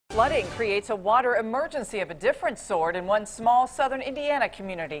Flooding creates a water emergency of a different sort in one small southern Indiana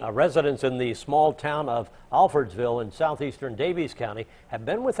community. Residents in the small town of Alfordsville in southeastern Daviess County have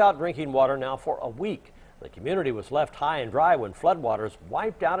been without drinking water now for a week. The community was left high and dry when floodwaters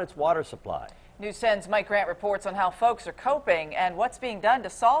wiped out its water supply. News 10's Mike Grant reports on how folks are coping and what's being done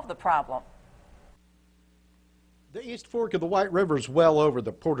to solve the problem. The East Fork of the White River is well over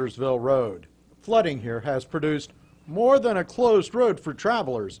the Portersville Road. Flooding here has produced more than a closed road for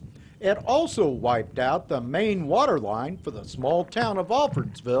travelers. It also wiped out the main water line for the small town of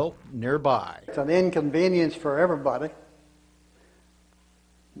Alfordsville nearby. It's an inconvenience for everybody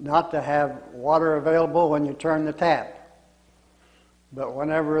not to have water available when you turn the tap. But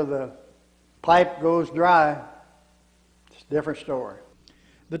whenever the pipe goes dry, it's a different story.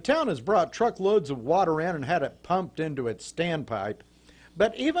 The town has brought truckloads of water in and had it pumped into its standpipe.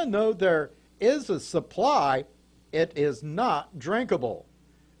 But even though there is a supply, it is not drinkable.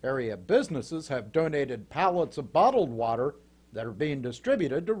 Area businesses have donated pallets of bottled water that are being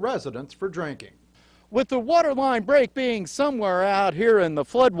distributed to residents for drinking. With the water line break being somewhere out here in the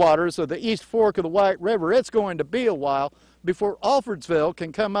floodwaters of the East Fork of the White River, it's going to be a while before Alfordsville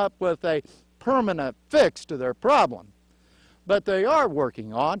can come up with a permanent fix to their problem. But they are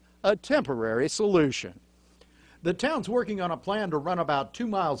working on a temporary solution. The town's working on a plan to run about 2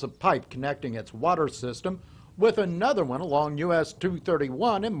 miles of pipe connecting its water system with another one along US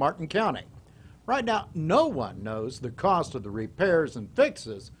 231 in Martin County. Right now, no one knows the cost of the repairs and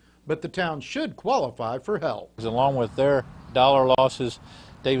fixes, but the town should qualify for help. Along with their dollar losses,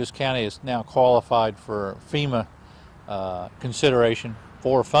 Daviess County is now qualified for FEMA consideration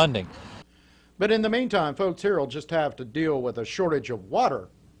for funding. But in the meantime, folks here will just have to deal with a shortage of water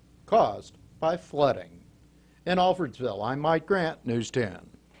caused by flooding. In Alfordsville, I'm Mike Grant, News 10.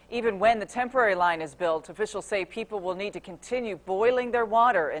 Even when the temporary line is built, officials say people will need to continue boiling their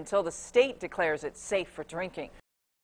water until the state declares it safe for drinking.